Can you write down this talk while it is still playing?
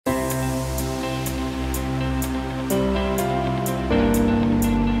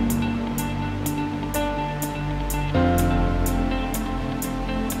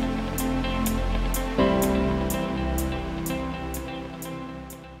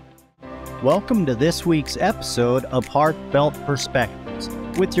Welcome to this week's episode of Heartfelt Perspectives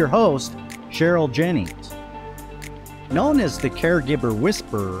with your host, Cheryl Jennings. Known as the Caregiver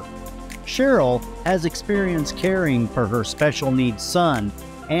Whisperer, Cheryl has experienced caring for her special needs son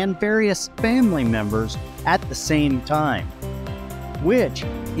and various family members at the same time, which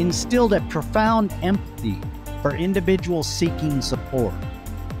instilled a profound empathy for individuals seeking support.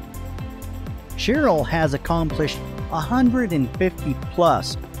 Cheryl has accomplished 150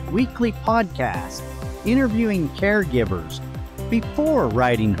 plus weekly podcasts interviewing caregivers before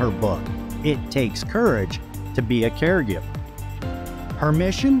writing her book, It Takes Courage to Be a Caregiver. Her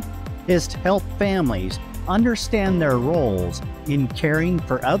mission is to help families understand their roles in caring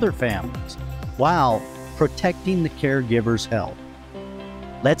for other families while protecting the caregiver's health.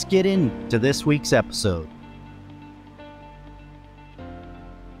 Let's get into this week's episode.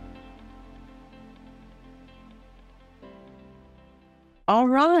 All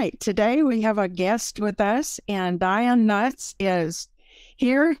right, today we have a guest with us, and Diane Nuts is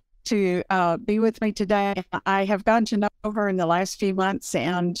here to be with me today. I have gotten to know her in the last few months,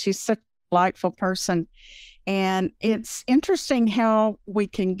 and she's such a delightful person. And it's interesting how we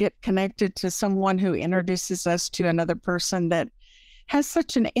can get connected to someone who introduces us to another person that has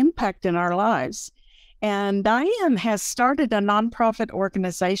such an impact in our lives. And Diane has started a nonprofit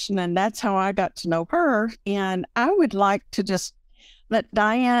organization, and that's how I got to know her. And I would like to just let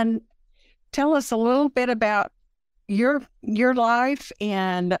Diane tell us a little bit about your life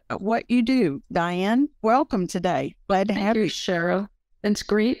and what you do. Diane, welcome today. Glad to have you, Cheryl. It's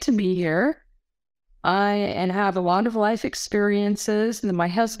great to be here. I have a lot of life experiences. And my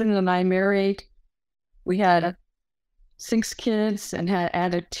husband and I married. We had 6 kids and had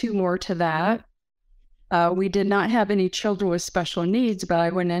added 2 more to that. We did not have any children with special needs, but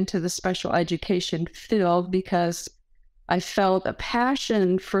I went into the special education field because I felt a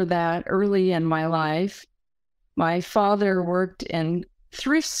passion for that early in my life. My father worked in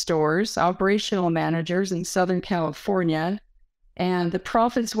thrift stores, operational managers in Southern California, and the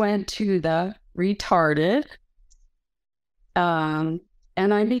profits went to the retarded. And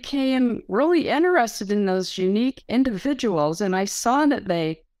I became really interested in those unique individuals, and I saw that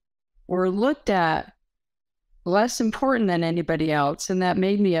they were looked at less important than anybody else, and that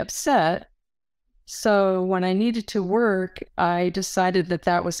made me upset. So when I needed to work, I decided that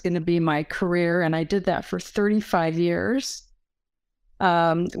that was going to be my career, and I did that for 35 years.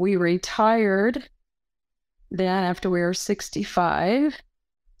 We retired then after we were 65,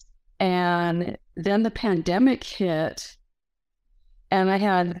 and then the pandemic hit, and I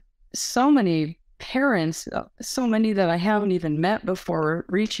had so many parents, so many that I haven't even met before,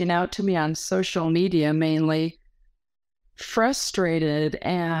 reaching out to me on social media, mainly frustrated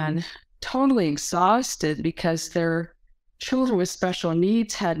and totally exhausted because their children with special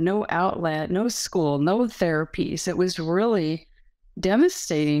needs had no outlet, no school, no therapies. It was really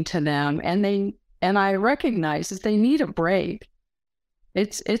devastating to them. And I recognize that they need a break.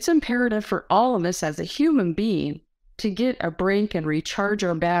 It's imperative for all of us as a human being to get a break and recharge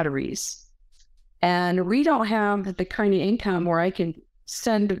our batteries. And we don't have the kind of income where I can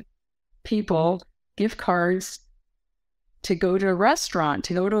send people gift cards to go to a restaurant,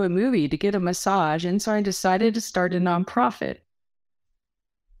 to go to a movie, to get a massage. And so I decided to start a nonprofit.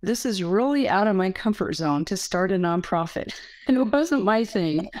 This is really out of my comfort zone to start a nonprofit. And it wasn't my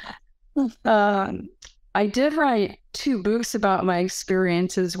thing. I did write 2 books about my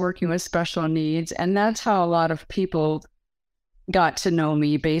experiences working with special needs. And that's how a lot of people got to know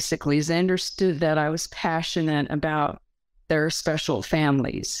me, basically, is they understood that I was passionate about their special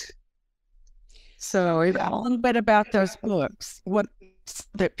families. So a little bit about those books, what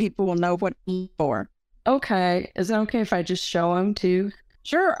that people will know what to look for. Okay. Is it okay if I just show them too?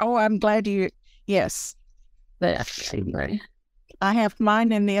 Sure. Oh, I'm glad yes. That's right. I have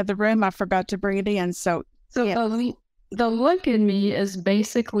mine in the other room. I forgot to bring it in. So yeah. The look in me is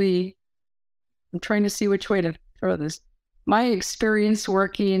basically, I'm trying to see which way to throw this. My experience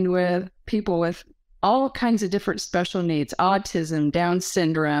working with people with all kinds of different special needs, autism, Down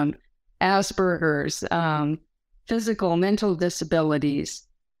syndrome, Asperger's, physical, mental disabilities,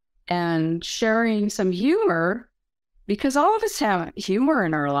 and sharing some humor, because all of us have humor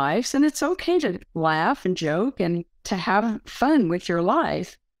in our lives, and it's okay to laugh and joke and to have fun with your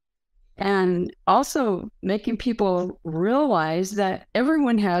life. And also making people realize that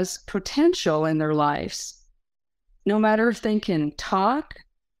everyone has potential in their lives, no matter if they can talk,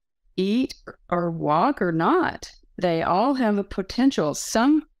 eat, or walk or not. They all have a potential.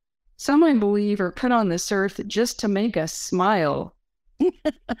 Some I believe are put on this earth just to make us smile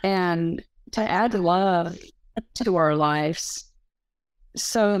and to add love to our lives.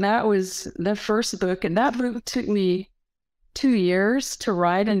 So that was the first book. And that book took me 2 years to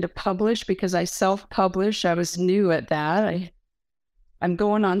write and to publish because I self-published. I was new at that. I'm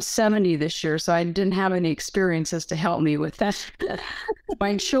going on 70 this year, so I didn't have any experiences to help me with that.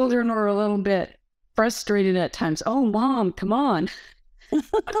 My children were a little bit frustrated at times. Oh, Mom, come on.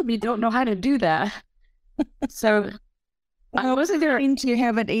 You don't know how to do that. So I wasn't there. You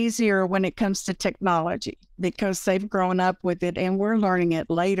have it easier when it comes to technology because they've grown up with it and we're learning it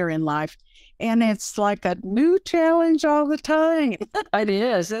later in life. And it's like a new challenge all the time. It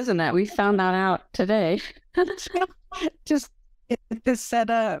is, isn't it? We found that out today. Just get this set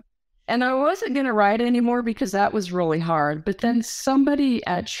up. And I wasn't going to write anymore because that was really hard. But then somebody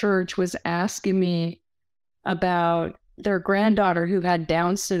at church was asking me about their granddaughter who had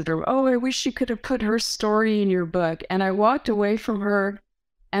Down syndrome. Oh, I wish you could have put her story in your book. And I walked away from her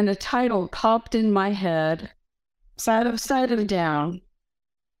and the title popped in my head, Upside Down.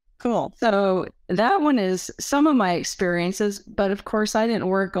 Cool. So that one is some of my experiences, but of course I didn't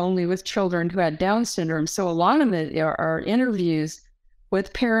work only with children who had Down syndrome. So a lot of it are interviews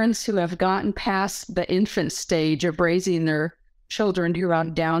with parents who have gotten past the infant stage of raising their children who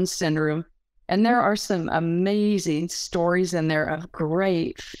have Down syndrome. And there are some amazing stories in there of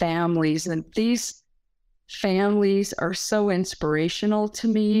great families. And these families are so inspirational to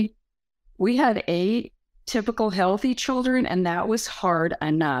me. We had 8 typical healthy children, and that was hard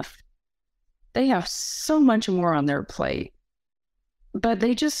enough. They have so much more on their plate, but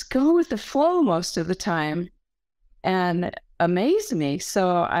they just go with the flow most of the time and amaze me.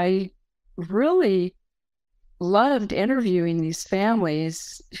 So I really loved interviewing these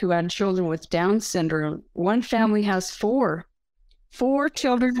families who had children with Down syndrome. One family has 4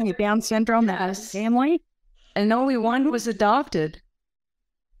 children with Down syndrome. Yes. Family, and only one was adopted.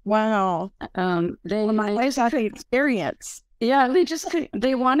 Wow. They got the experience. Yeah,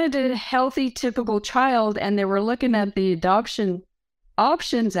 they wanted a healthy, typical child, and they were looking at the adoption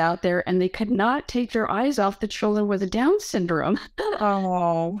options out there, and they could not take their eyes off the children with a Down syndrome.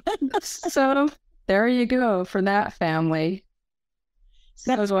 Oh. So there you go for that family.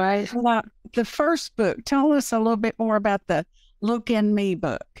 That's why the first book. Tell us a little bit more about the Look in Me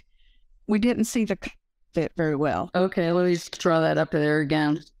book. We didn't see the fit very well. Okay, let me draw that up there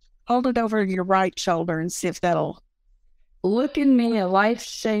again. Hold it over your right shoulder and see if that'll... Look in Me, a life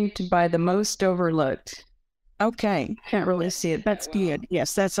shaped by the most overlooked. Okay. Can't really see it. That's good.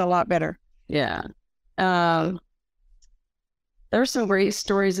 Yes, that's a lot better. Yeah. There's some great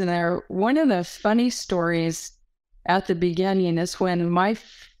stories in there. One of the funny stories at the beginning is when my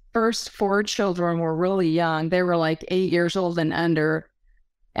first 4 children were really young. They were like 8 years old and under.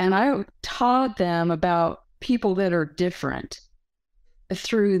 And I taught them about people that are different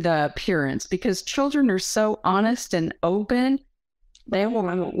through the appearance, because children are so honest and open. They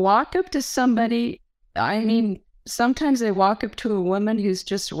will walk up to somebody. I mean, sometimes they walk up to a woman who's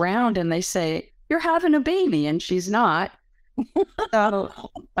just round and they say, "You're having a baby," and she's not.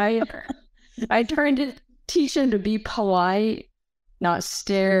 So I tried to teach them to be polite, not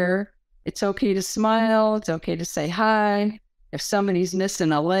stare. It's okay to smile. It's okay to say hi. If somebody's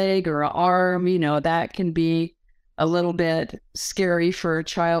missing a leg or an arm, that can be a little bit scary for a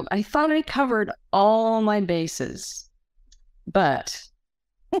child. I thought I covered all my bases. But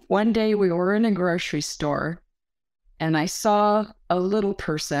one day we were in a grocery store and I saw a little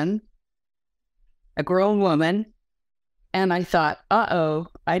person, a grown woman, and I thought, uh-oh,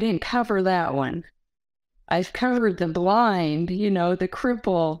 I didn't cover that one. I've covered the blind, the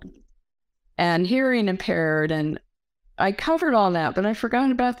crippled and hearing impaired, and I covered all that, but I forgot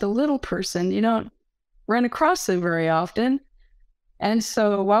about the little person. You don't run across them very often. And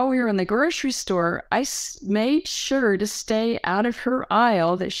so while we were in the grocery store, I made sure to stay out of her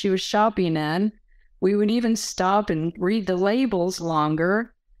aisle that she was shopping in. We would even stop and read the labels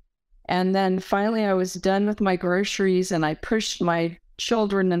longer. And then finally I was done with my groceries and I pushed my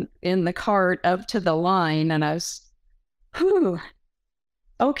children in the cart up to the line, and I was,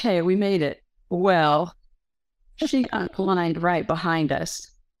 okay, we made it. Well, she got lined right behind us.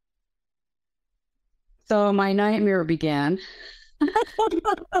 So my nightmare began.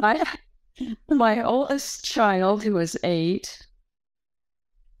 My oldest child, who was 8,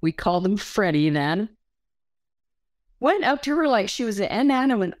 we called him Freddie then, went up to her like she was an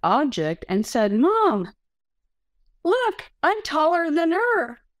inanimate object and said, "Mom, look, I'm taller than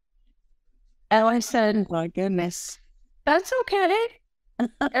her." And I said, "Oh my goodness. That's okay.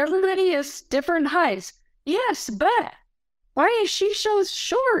 Everybody is different heights." "Yes, but why is she so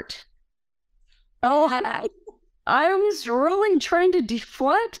short?" Oh, I was really trying to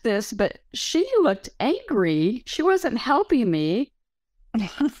deflect this, but she looked angry. She wasn't helping me.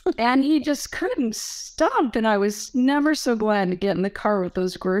 And he just couldn't stop. And I was never so glad to get in the car with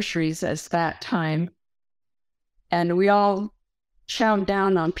those groceries as that time. And we all chowed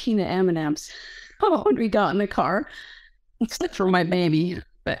down on peanut M&Ms when we got in the car, except for my baby.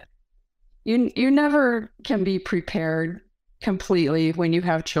 But you never can be prepared completely when you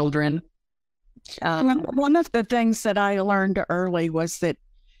have children. One of the things that I learned early was that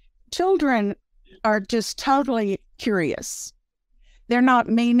children are just totally curious. They're not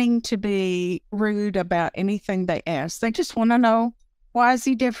meaning to be rude about anything they ask. They just want to know, why is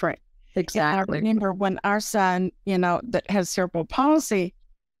he different? Exactly. And I remember when our son, that has cerebral palsy,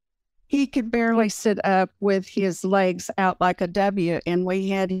 he could barely sit up with his legs out like a W, and we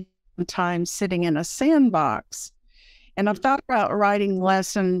had him time sitting in a sandbox. And I've thought about writing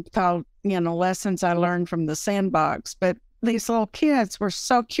lessons called, lessons I learned from the sandbox. But these little kids were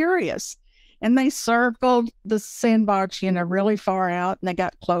so curious, and they circled the sandbox, really far out, and they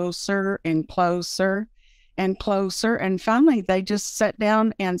got closer and closer and closer. And finally, they just sat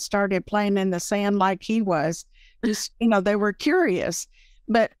down and started playing in the sand like he was. Just, they were curious.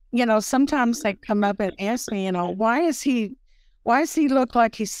 But, sometimes they come up and ask me, why does he look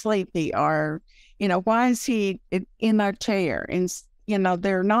like he's sleepy? Or, why is he in a chair? And,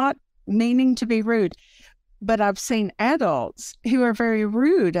 they're not meaning to be rude. But I've seen adults who are very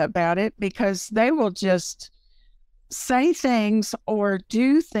rude about it because they will just say things or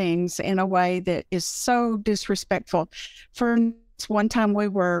do things in a way that is so disrespectful. For one time, we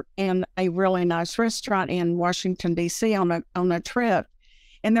were in a really nice restaurant in Washington, D.C. on a trip,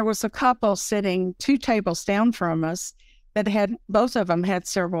 and there was a couple sitting 2 tables down from us that both of them had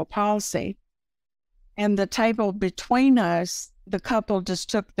cerebral palsy. And the table between us, the couple just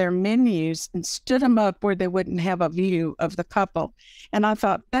took their menus and stood them up where they wouldn't have a view of the couple. And I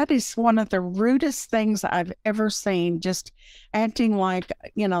thought, that is one of the rudest things I've ever seen, just acting like,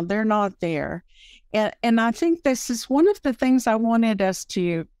 they're not there. And I think this is one of the things I wanted us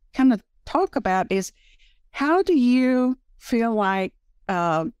to kind of talk about is, how do you feel like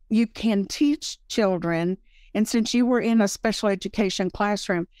you can teach children? And since you were in a special education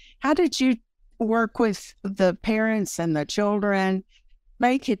classroom, how did you work with the parents and the children,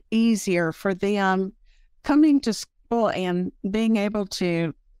 make it easier for them coming to school and being able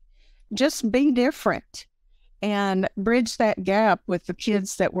to just be different and bridge that gap with the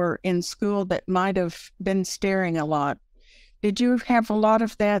kids that were in school that might have been staring a lot? Did you have a lot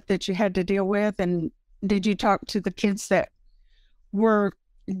of that you had to deal with? And did you talk to the kids that were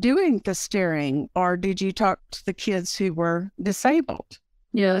doing the staring, or did you talk to the kids who were disabled?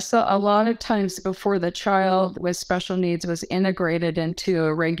 Yeah, so a lot of times before the child with special needs was integrated into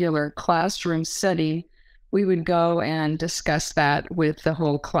a regular classroom setting, we would go and discuss that with the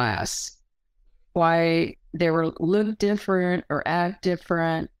whole class. Why they were look different or act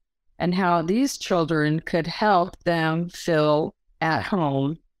different, and how these children could help them feel at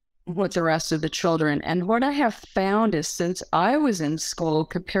home with the rest of the children. And what I have found is, since I was in school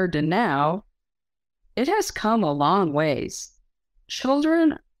compared to now, it has come a long ways.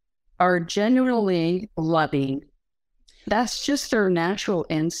 Children are genuinely loving. That's just their natural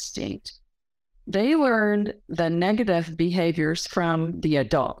instinct. They learned the negative behaviors from the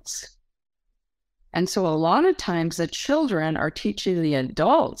adults. And so a lot of times the children are teaching the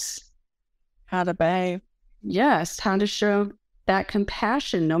adults how to behave. Yes, how to show that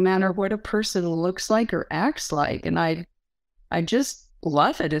compassion, no matter what a person looks like or acts like. And I just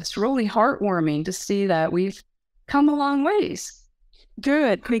love it. It's really heartwarming to see that we've come a long ways.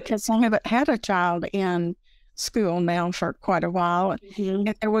 Good, because I haven't had a child in school now for quite a while. Mm-hmm.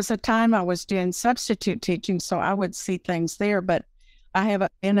 And there was a time I was doing substitute teaching, so I would see things there, but I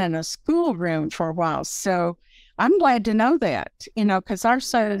haven't been in a schoolroom for a while. So I'm glad to know that, because our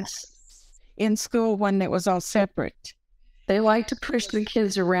son in school when it was all separate. They like to push the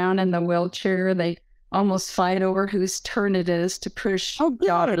kids around in the wheelchair. They almost fight over whose turn it is to push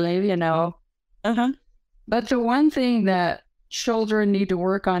daughterly, Uh-huh. But the one thing that children need to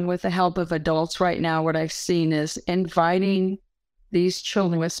work on with the help of adults right now, what I've seen is inviting these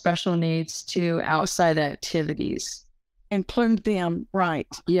children with special needs to outside activities. Include them, right?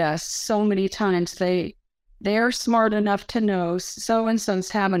 Yes, so many times they're smart enough to know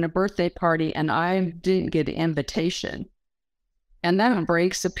so-and-so's having a birthday party and I didn't get an invitation. And that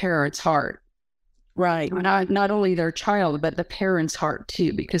breaks the parent's heart. Right. Not only their child, but the parent's heart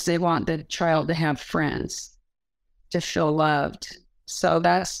too, because they want the child to have friends, to feel loved. So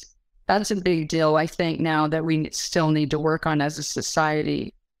that's a big deal, I think, now that we still need to work on as a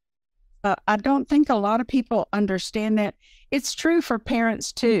society. I don't think a lot of people understand that. It's true for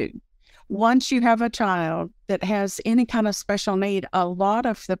parents too. once you have a child that has any kind of special need, a lot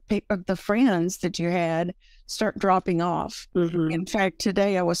of the friends that you had start dropping off. Mm-hmm. In fact,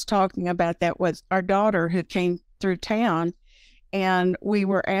 today I was talking about that with our daughter who came through town, and we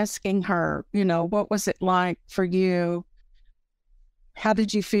were asking her, what was it like for you? How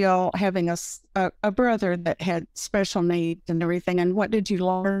did you feel having a brother that had special needs and everything? And what did you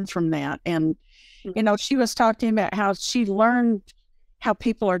learn from that? And, she was talking about how she learned how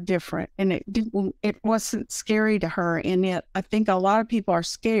people are different, and it wasn't scary to her. And yet I think a lot of people are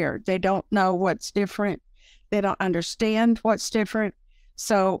scared. They don't know what's different. They don't understand what's different.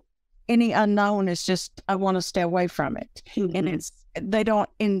 So any unknown is just, I want to stay away from it. Mm-hmm. And they don't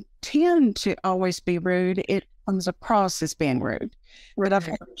intend to always be rude. It comes across as being rude. But I've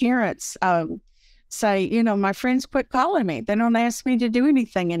had parents say, my friends quit calling me. They don't ask me to do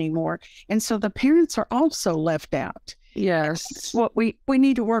anything anymore. And so the parents are also left out. Yes. What we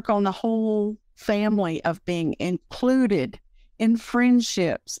need to work on, the whole family of being included in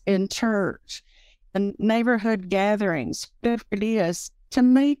friendships, in church, and neighborhood gatherings, whatever it is, to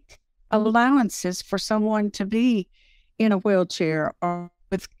make allowances for someone to be in a wheelchair or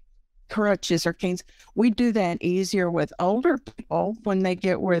with crutches or canes. We do that easier with older people when they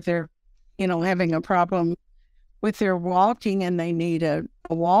get where they're, having a problem with their walking and they need a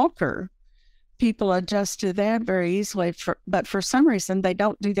walker. People adjust to that very easily, but for some reason, they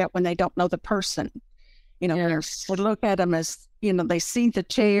don't do that when they don't know the person. Yes. They look at them as, they see the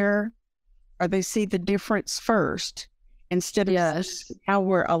chair or they see the difference first instead of how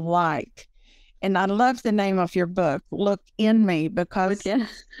we're alike. And I love the name of your book, Look in Me, because,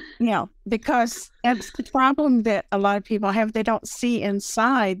 because that's the problem that a lot of people have. They don't see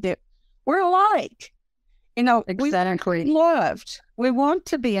inside that we're alike. Exactly. We're loved. We want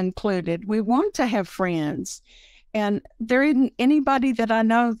to be included. We want to have friends. And there isn't anybody that I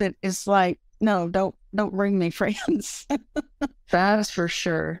know that is like, no, don't bring me friends. That's for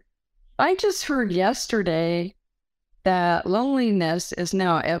sure. I just heard yesterday that loneliness is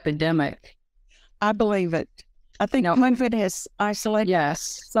now an epidemic. I believe it. I think COVID has isolated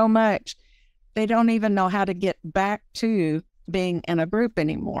so much. They don't even know how to get back to being in a group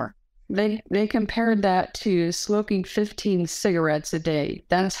anymore. They compared that to smoking 15 cigarettes a day.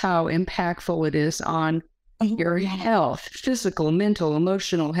 That's how impactful it is on your health, physical, mental,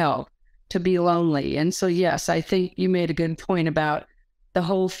 emotional health, to be lonely. And so, yes, I think you made a good point about the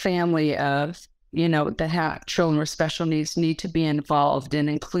whole family of, that have children with special needs need to be involved and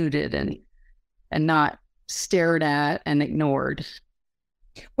included and not stared at and ignored.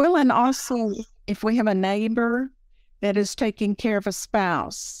 Well, and also if we have a neighbor that is taking care of a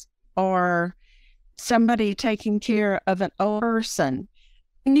spouse or somebody taking care of an old person,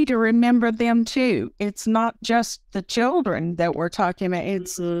 we need to remember them too. It's not just the children that we're talking about.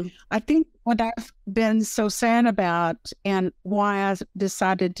 It's, I think what I've been so sad about and why I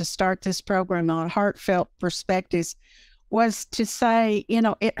decided to start this program on Heartfelt Perspectives was to say,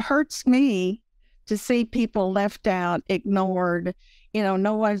 it hurts me to see people left out, ignored,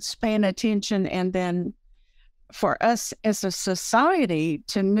 no one's paying attention. And then for us as a society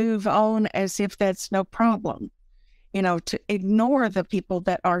to move on as if that's no problem, to ignore the people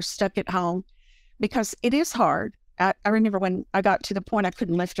that are stuck at home, because it is hard. I remember when I got to the point I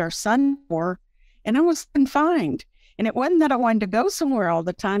couldn't lift our son more, and I was confined. And it wasn't that I wanted to go somewhere all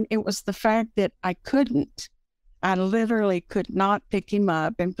the time. It was the fact that I couldn't. I literally could not pick him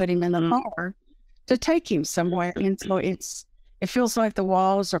up and put him in the car to take him somewhere. And so it feels like the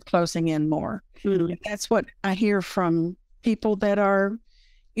walls are closing in more. And that's what I hear from people that are,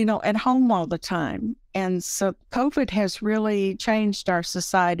 at home all the time. And so COVID has really changed our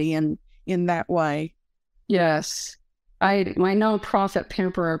society in that way. Yes. My nonprofit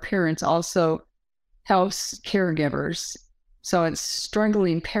Pamper Our Parents also helps caregivers. So it's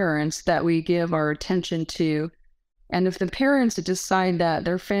struggling parents that we give our attention to. And if the parents decide that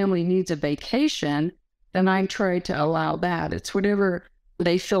their family needs a vacation, then I try to allow that. It's whatever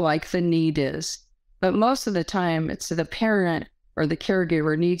they feel like the need is. But most of the time, it's the parent or the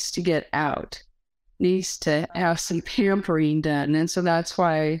caregiver needs to get out, needs to have some pampering done. And so that's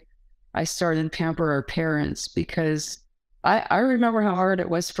why I started Pamper Our Parents, because I remember how hard it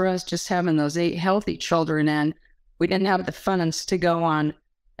was for us just having those 8 healthy children, and we didn't have the funds to go on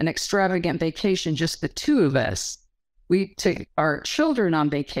an extravagant vacation, just the 2 of us. We took our children on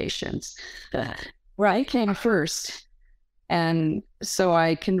vacations. Right, came first. And so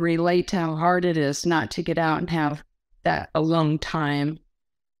I can relate to how hard it is not to get out and have that alone time.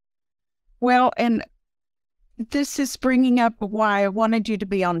 Well, and this is bringing up why I wanted you to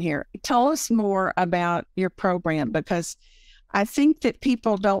be on here. Tell us more about your program, because I think that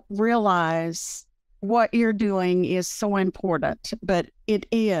people don't realize what you're doing is so important, but it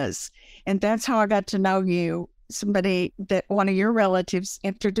is. And that's how I got to know you. Somebody that one of your relatives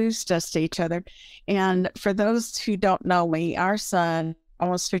introduced us to each other. And for those who don't know me, our son,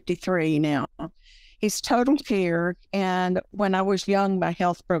 almost 53 now, he's total care. And when I was young, my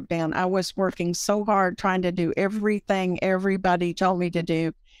health broke down. I was working so hard trying to do everything everybody told me to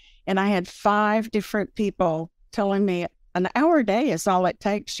do. And I had 5 different people telling me an hour a day is all it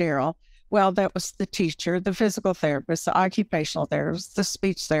takes, Cheryl. Well, that was the teacher, the physical therapist, the occupational therapist, the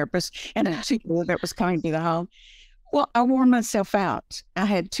speech therapist, and a tutor that was coming to the home. Well, I wore myself out. I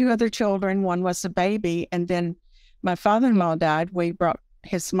had 2 other children. One was a baby. And then my father-in-law died. We brought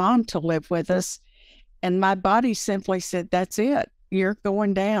his mom to live with us. And my body simply said, that's it. You're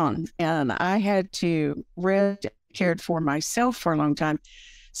going down. And I had to rest, cared for myself for a long time.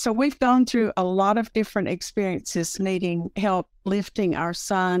 So we've gone through a lot of different experiences needing help lifting our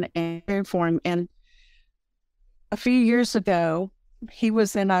son and caring for him. And a few years ago, he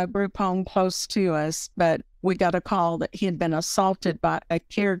was in a group home close to us, but we got a call that he had been assaulted by a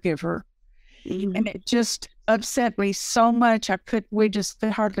caregiver. Mm-hmm. And it just upset me so much. We just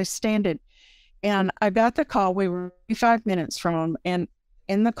could hardly stand it. And I got the call. We were 5 minutes from him. And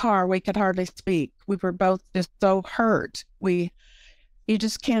in the car, we could hardly speak. We were both just so hurt. You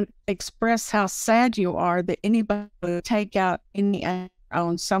just can't express how sad you are that anybody would take out any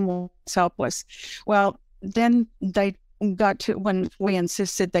on someone helpless. Well, then they got to, when we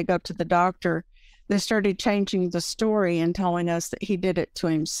insisted they go to the doctor, they started changing the story and telling us that he did it to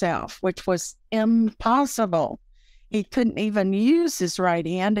himself, which was impossible. He couldn't even use his right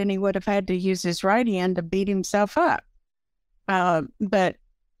hand, and he would have had to use his right hand to beat himself up. But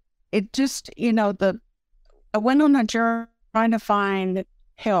it just, I went on a journey trying to find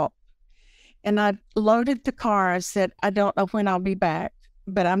help. And I loaded the car. I said, I don't know when I'll be back,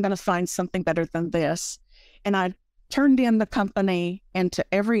 but I'm going to find something better than this. And I turned in the company and to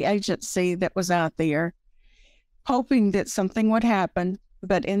every agency that was out there, hoping that something would happen.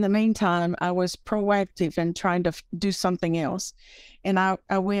 But in the meantime, I was proactive in trying to do something else. And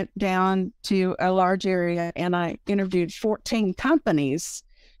I went down to a large area and I interviewed 14 companies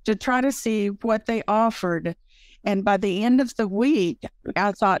to try to see what they offered. And by the end of the week,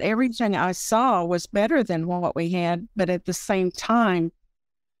 I thought everything I saw was better than what we had. But at the same time,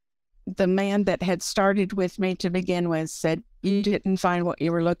 the man that had started with me to begin with said, you didn't find what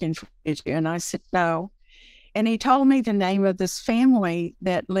you were looking for, did you? And I said, no. And he told me the name of this family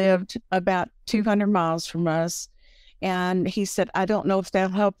that lived about 200 miles from us. And he said, I don't know if they'll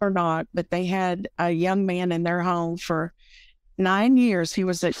help or not, but they had a young man in their home for 9 years. He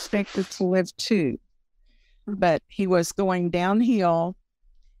was expected to live 2. But he was going downhill.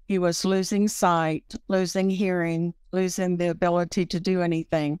 He was losing sight, losing hearing, losing the ability to do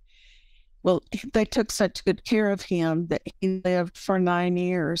anything. Well, they took such good care of him that he lived for 9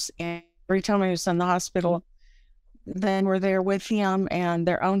 years. And every time he was in the hospital, they were there with him, and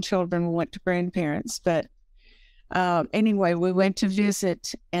their own children went to grandparents. But anyway, we went to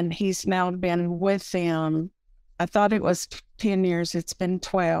visit, and he's now been with them. I thought it was 10 years. It's been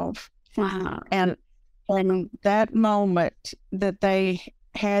 12. Wow. And from that moment that they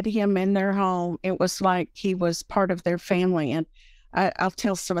had him in their home, it was like he was part of their family. And I'll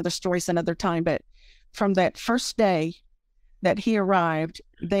tell some of the stories another time, but from that first day that he arrived,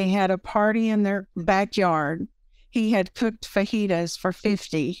 they had a party in their backyard. He had cooked fajitas for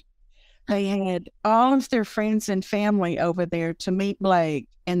 50. They had all of their friends and family over there to meet Blake,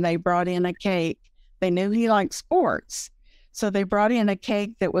 and they brought in a cake. They knew he liked sports. So they brought in a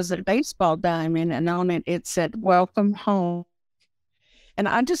cake that was a baseball diamond, and on it, it said, welcome home. And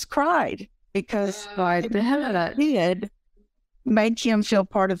I just cried because I did make him feel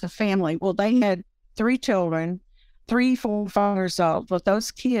part of the family. Well, they had 3 children, 3, 4, 5 years old. But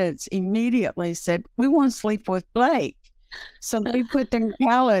those kids immediately said, we want to sleep with Blake. So they put their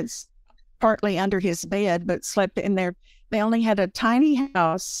pallets partly under his bed, but slept in there. They only had a tiny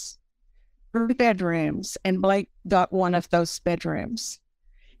house, 3 bedrooms, and Blake got one of those bedrooms.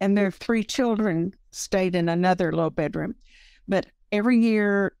 And their 3 children stayed in another little bedroom. But every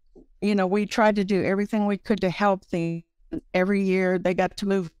year, we tried to do everything we could to help them. Every year they got to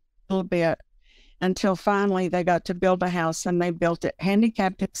move a little bit until finally they got to build a house, and they built it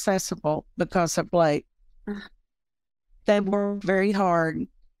handicapped accessible because of Blake. They worked very hard.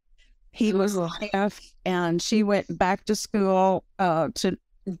 He was half, and she went back to school to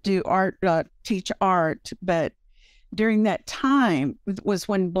do art, teach art. But during that time was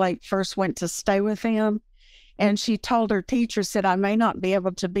when Blake first went to stay with him. And she told her teacher, said, I may not be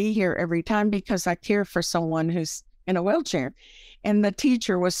able to be here every time because I care for someone who's in a wheelchair. And the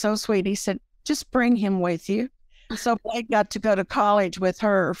teacher was so sweet. He said, just bring him with you. So Blake got to go to college with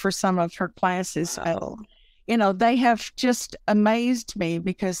her for some of her classes. Oh. You know, they have just amazed me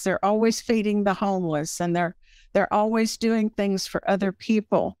because they're always feeding the homeless, and they're always doing things for other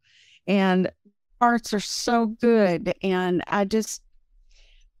people. And hearts are so good. And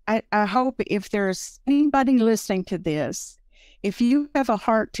I hope if there's anybody listening to this, if you have a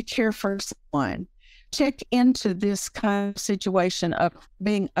heart to care for someone, check into this kind of situation of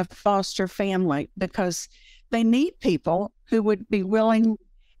being a foster family, because they need people who would be willing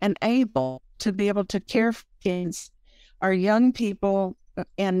and able to be able to care for kids, our young people,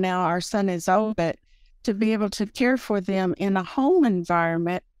 and now our son is old, but to be able to care for them in a home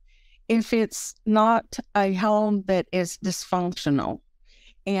environment if it's not a home that is dysfunctional.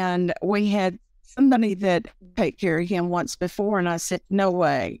 And we had somebody that take care of him once before, and I said, no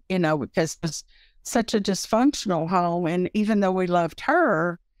way, you know, because it was such a dysfunctional home. And even though we loved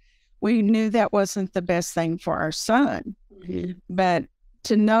her, we knew that wasn't the best thing for our son. Mm-hmm. But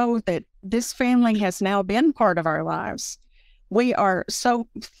to know that this family has now been part of our lives, we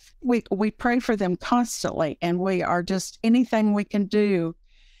pray for them constantly, and we are just anything we can do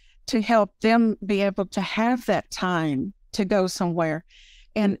to help them be able to have that time to go somewhere.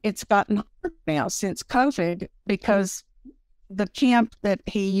 And it's gotten hard now since COVID, because the camp that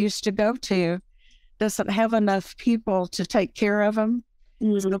he used to go to doesn't have enough people to take care of him.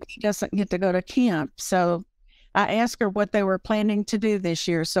 So he doesn't get to go to camp. So I asked her what they were planning to do this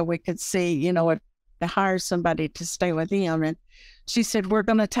year so we could see, you know, to hire somebody to stay with him. And she said, we're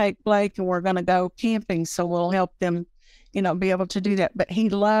going to take Blake and we're going to go camping, so we'll help them, you know, be able to do that. But he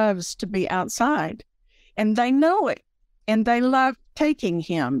loves to be outside, and they know it, and they love taking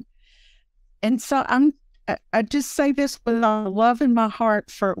him. And so I just say this with love in my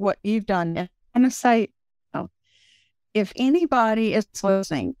heart for what you've done. And I'm going to say, if anybody is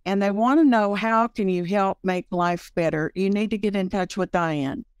listening and they want to know how can you help make life better, you need to get in touch with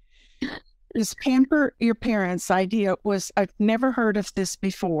Diane. This Pamper Your Parents idea was, I've never heard of this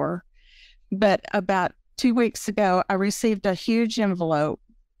before, but about 2 weeks ago, I received a huge envelope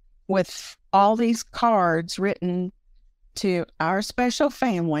with all these cards written to our special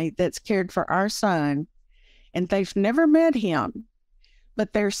family that's cared for our son, and they've never met him,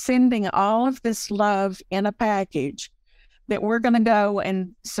 but they're sending all of this love in a package that we're going to go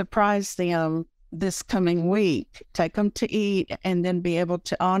and surprise them this coming week, take them to eat, and then be able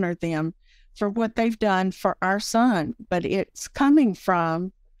to honor them for what they've done for our son. But it's coming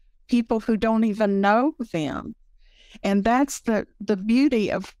from people who don't even know them. And that's the beauty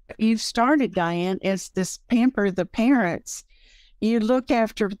of you've started, Diane, is this Pamper the Parents. You look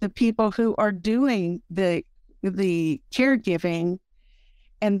after the people who are doing the caregiving.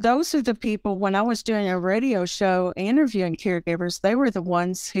 And those are the people, when I was doing a radio show interviewing caregivers, they were the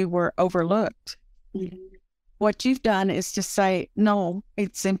ones who were overlooked. Mm-hmm. What you've done is to say, no,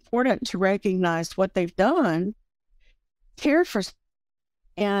 it's important to recognize what they've done, care for,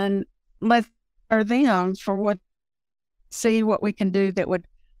 and let them for see what we can do that would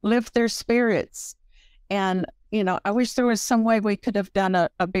lift their spirits. And, you know, I wish there was some way we could have done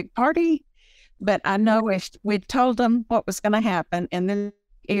a big party, but I know if we'd told them what was going to happen, and then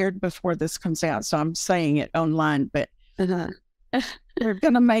aired before this comes out, so I'm saying it online, but they're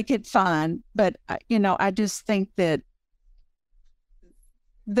going to make it fun. But, you know, I just think that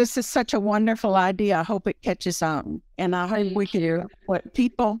this is such a wonderful idea. I hope it catches on. And I hope we can do what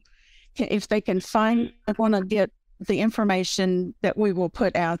people, if they can find, I want to get the information that we will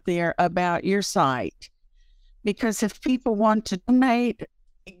put out there about your site. Because if people want to donate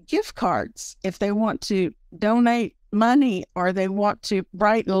gift cards, if they want to donate money, or they want to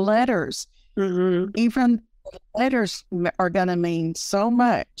write letters, even letters are going to mean so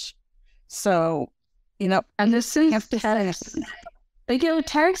much. So, you know, and this is tax. They get a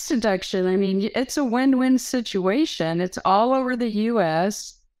tax deduction. I mean, it's a win-win situation. It's all over the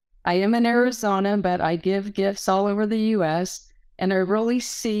U.S. I am in Arizona, but I give gifts all over the U.S. And I really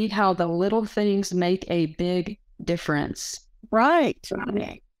see how the little things make a big difference. Right.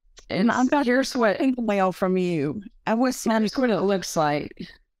 And I've got here's what mail from you. Here's what it looks like.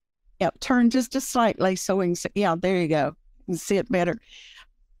 Yeah, turn just slightly so we can see. Yeah, there you go. You can see it better.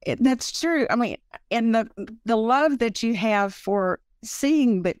 That's true. I mean, and the love that you have for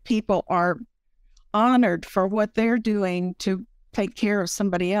seeing that people are honored for what they're doing to take care of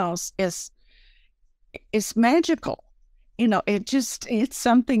somebody else is magical. You know, it's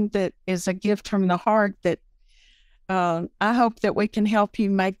something that is a gift from the heart that I hope that we can help you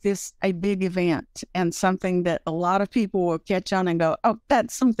make this a big event and something that a lot of people will catch on and go, oh,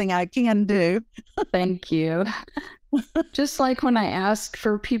 that's something I can do. Thank you. Just like when I asked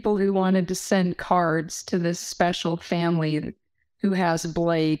for people who wanted to send cards to this special family who has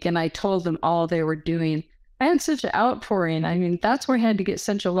Blake, and I told them all they were doing, I had such an outpouring. I mean, that's where I had to get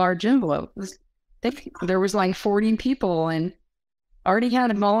such a large envelope. There was like 40 people, and already had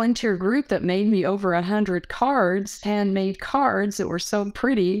a volunteer group that made me over 100 cards, handmade cards that were so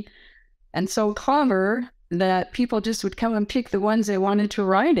pretty and so clever that people just would come and pick the ones they wanted to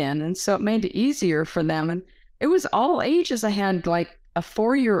write in. And so it made it easier for them. And it was all ages. I had like a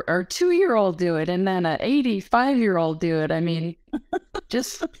 4-year or 2-year-old do it, and then an 85-year-old do it. I mean,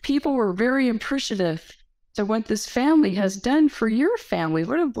 just people were very appreciative to what this family has done for your family.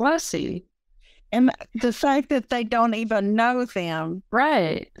 What a blessing. And the fact that they don't even know them,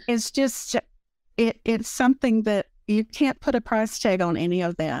 right, is just, it's something that you can't put a price tag on any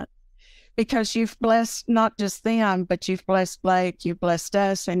of that, because you've blessed not just them, but you've blessed Blake, you've blessed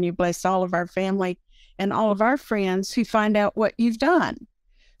us, and you blessed all of our family and all of our friends who find out what you've done.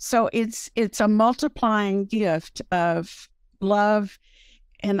 So it's a multiplying gift of love.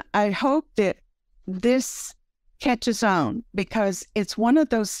 And I hope that this catches on, because it's one of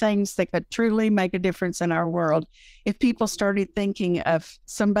those things that could truly make a difference in our world. If people started thinking of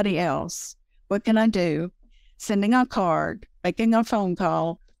somebody else, what can I do? Sending a card, making a phone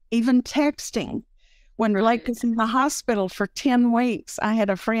call, even texting. When Blake was in the hospital for 10 weeks, I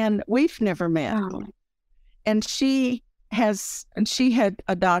had a friend we've never met. Oh. And she had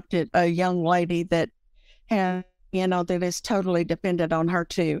adopted a young lady that had, that is totally dependent on her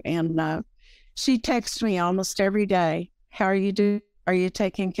too. And she texts me almost every day. How are you doing? Are you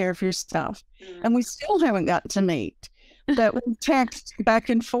taking care of yourself? And we still haven't gotten to meet, but we text back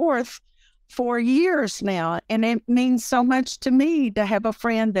and forth for years now. And it means so much to me to have a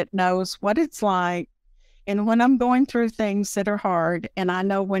friend that knows what it's like. And when I'm going through things that are hard, and I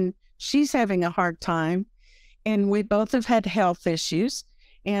know when she's having a hard time, and we both have had health issues.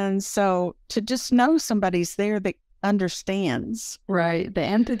 And so to just know somebody's there that understands. Right. The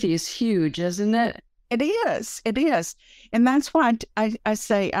empathy is huge, isn't it? It is. It is. And that's why I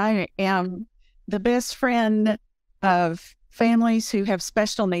say I am the best friend of families who have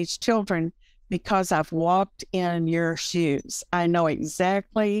special needs children, because I've walked in your shoes. I know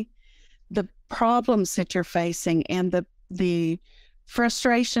exactly the problems that you're facing and the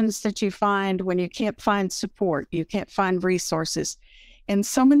frustrations that you find when you can't find support, you can't find resources. And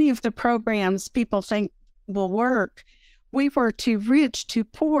so many of the programs people think will work, we were too rich, too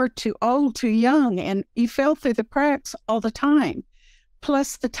poor, too old, too young, and you fell through the cracks all the time.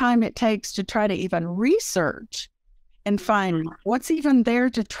 Plus the time it takes to try to even research and find what's even there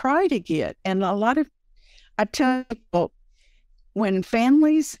to try to get. And I tell people, when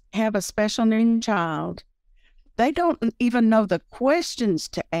families have a special needs child, they don't even know the questions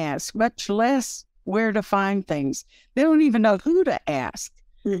to ask, much less where to find things. They don't even know who to ask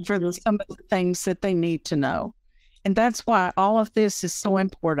for some of the things that they need to know. And that's why all of this is so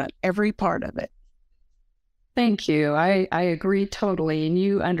important, every part of it. Thank you. I agree totally. And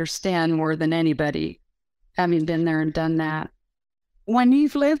you understand more than anybody, having been there and done that. When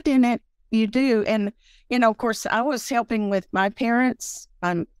you've lived in it, you do. And, of course, I was helping with my parents,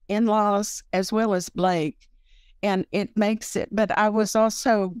 my in-laws, as well as Blake. And it makes it, but I was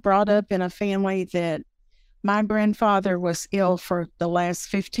also brought up in a family that my grandfather was ill for the last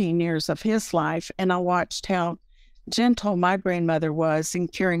 15 years of his life. And I watched how gentle my grandmother was in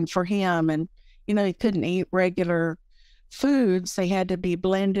caring for him. And, he couldn't eat regular foods. They had to be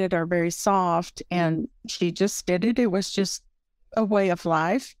blended or very soft. And she just did it. It was just a way of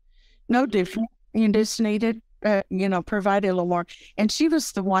life. No different. You just needed, provide a little more. And she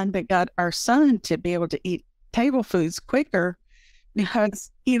was the one that got our son to be able to eat table foods quicker,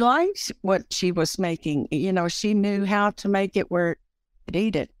 because he liked what she was making. She knew how to make it where he could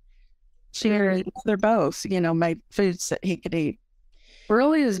eat it. They're both, made foods that he could eat.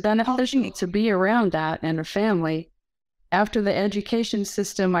 Really is beneficial to be around that in a family. After the education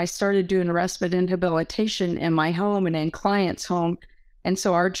system, I started doing respite and rehabilitation in my home and in clients' home. And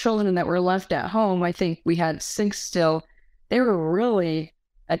so our children that were left at home, I think we had 6 still, they were really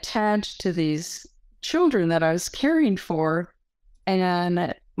attached to these children that I was caring for.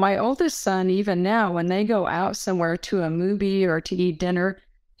 And my oldest son, even now, when they go out somewhere to a movie or to eat dinner,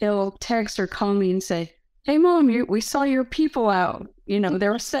 he'll text or call me and say, "Hey, Mom, we saw your people out. They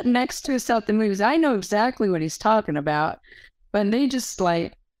were sitting next to us at the movies." I know exactly what he's talking about, but they just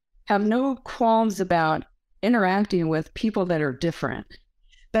have no qualms about interacting with people that are different.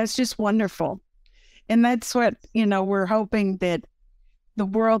 That's just wonderful. And that's what, we're hoping that the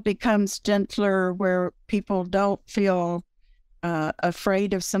world becomes gentler, where people don't feel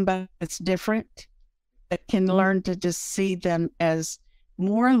afraid of somebody that's different, but can learn to just see them as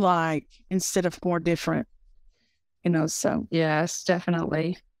more like instead of more different, so. Yes,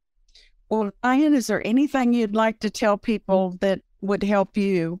 definitely. Well, Diane, is there anything you'd like to tell people that would help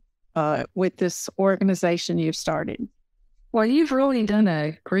you with this organization you've started? Well, you've really done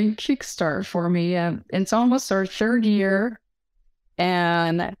a great kickstart for me. It's almost our third year,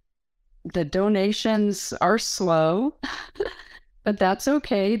 and the donations are slow, but that's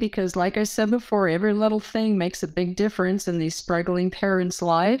okay, because like I said before, every little thing makes a big difference in these struggling parents'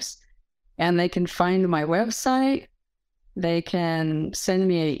 lives. And they can find my website. They can send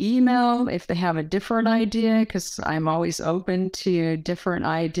me an email if they have a different idea, because I'm always open to different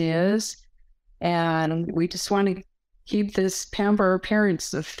ideas. And we just want to keep this Pamper Our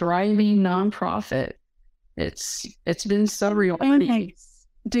Parents a thriving nonprofit. It's been so rewarding.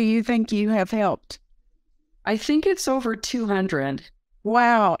 Do you think you have helped? I think it's over 200.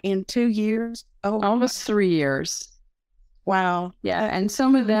 Wow, in 2 years? Oh, almost 3 years. Wow. Yeah, and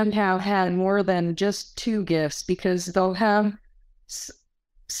some of them have had more than just 2 gifts, because they'll have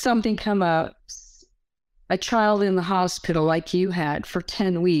something come up, a child in the hospital like you had for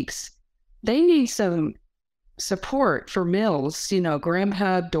 10 weeks. They need some support for meals,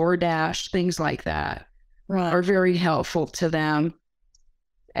 Grubhub, DoorDash, things like that are very helpful to them.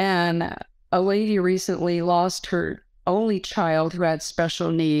 And a lady recently lost her only child who had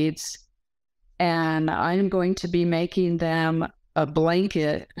special needs, and I'm going to be making them a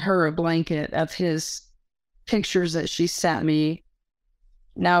blanket of his pictures that she sent me.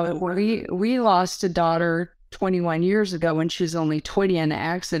 Now, we lost a daughter 21 years ago when she was only 20 in an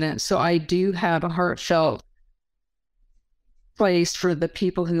accident, so I do have a heartfelt place for the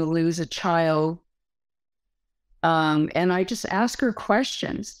people who lose a child. And I just ask her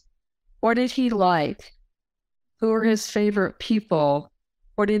questions. What did he like? Who are his favorite people?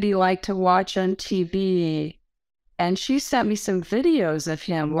 What did he like to watch on TV? And she sent me some videos of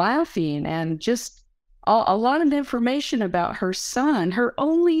him laughing, and just a lot of information about her son, her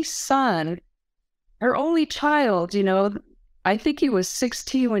only child. I think he was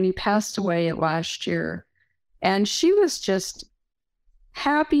 16 when he passed away last year. And she was just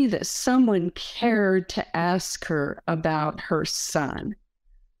happy that someone cared to ask her about her son.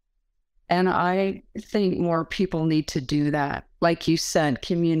 And I think more people need to do that. Like you said,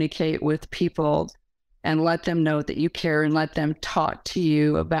 communicate with people and let them know that you care, and let them talk to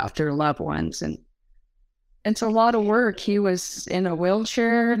you about their loved ones. And it's a lot of work. He was in a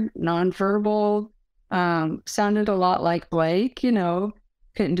wheelchair, nonverbal, sounded a lot like Blake,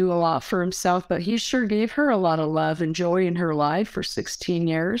 couldn't do a lot for himself, but he sure gave her a lot of love and joy in her life for 16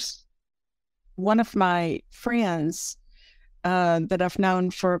 years. One of my friends that I've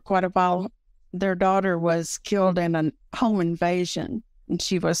known for quite a while, their daughter was killed in a home invasion, and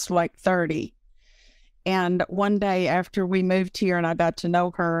she was like 30. And one day after we moved here and I got to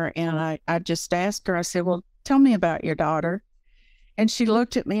know her, and I just asked her, I said, well, tell me about your daughter. And she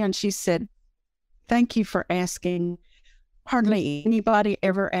looked at me and she said, thank you for asking. Hardly anybody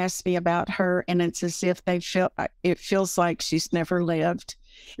ever asks me about her, and it's as if it feels like she's never lived.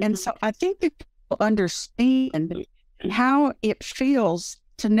 And so I think that people understand how it feels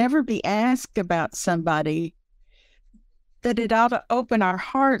to never be asked about somebody, that it ought to open our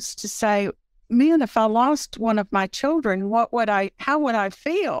hearts to say, man, if I lost one of my children, how would I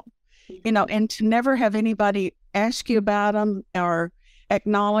feel? And to never have anybody ask you about them or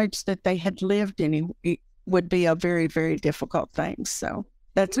acknowledge that they had lived it would be a very, very difficult thing. So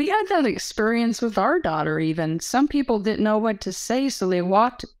we had that experience with our daughter. Even some people didn't know what to say, so they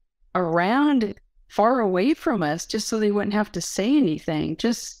walked around far away from us just so they wouldn't have to say anything.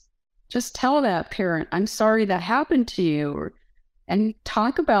 Just tell that parent, I'm sorry that happened to you, and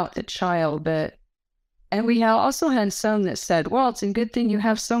talk about the child. And we also had some that said, well, it's a good thing you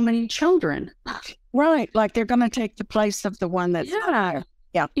have so many children. Right. Like they're going to take the place of the one that's...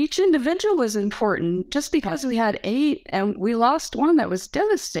 Yeah. Each individual is important. Just because we had 8 and we lost one, that was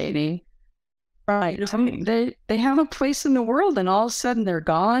devastating. Right. They have a place in the world, and all of a sudden they're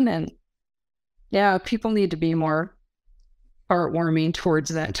gone. And yeah, people need to be more heartwarming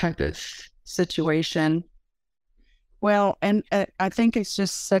towards that type of situation. Well, and I think it's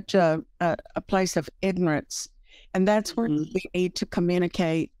just such a place of ignorance. And that's where we need to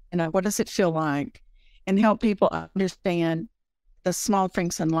communicate, what does it feel like? And help people understand the small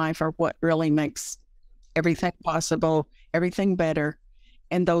things in life are what really makes everything possible, everything better.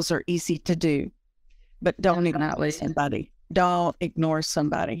 And those are easy to do. But don't ignore somebody. Don't ignore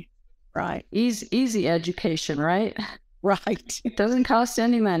somebody. Right. Easy education, right? Right. It doesn't cost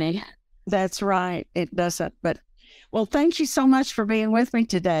any money. That's right. It doesn't. But, well, thank you so much for being with me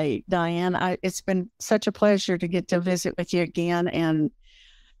today, Diane. It's been such a pleasure to get to visit with you again. And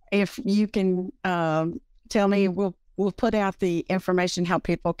if you can tell me, we'll put out the information how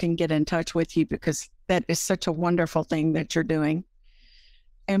people can get in touch with you, because that is such a wonderful thing that you're doing,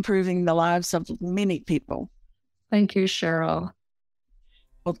 improving the lives of many people. Thank you, Cheryl.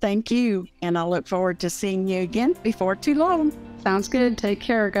 Well, thank you. And I look forward to seeing you again before too long. Sounds good. Take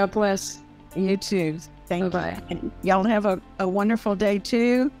care. God bless. You too. Thank Bye-bye. you. And y'all have a wonderful day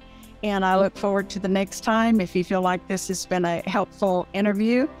too. And I look forward to the next time. If you feel like this has been a helpful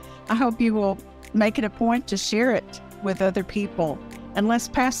interview, I hope you will make it a point to share it with other people. And let's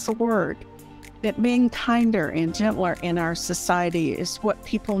pass the word that being kinder and gentler in our society is what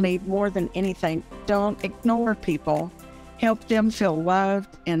people need more than anything. Don't ignore people. Help them feel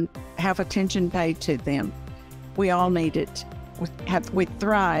loved and have attention paid to them. We all need it. We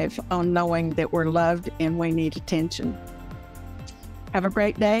thrive on knowing that we're loved and we need attention. Have a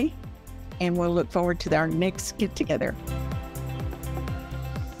great day, and we'll look forward to our next get-together.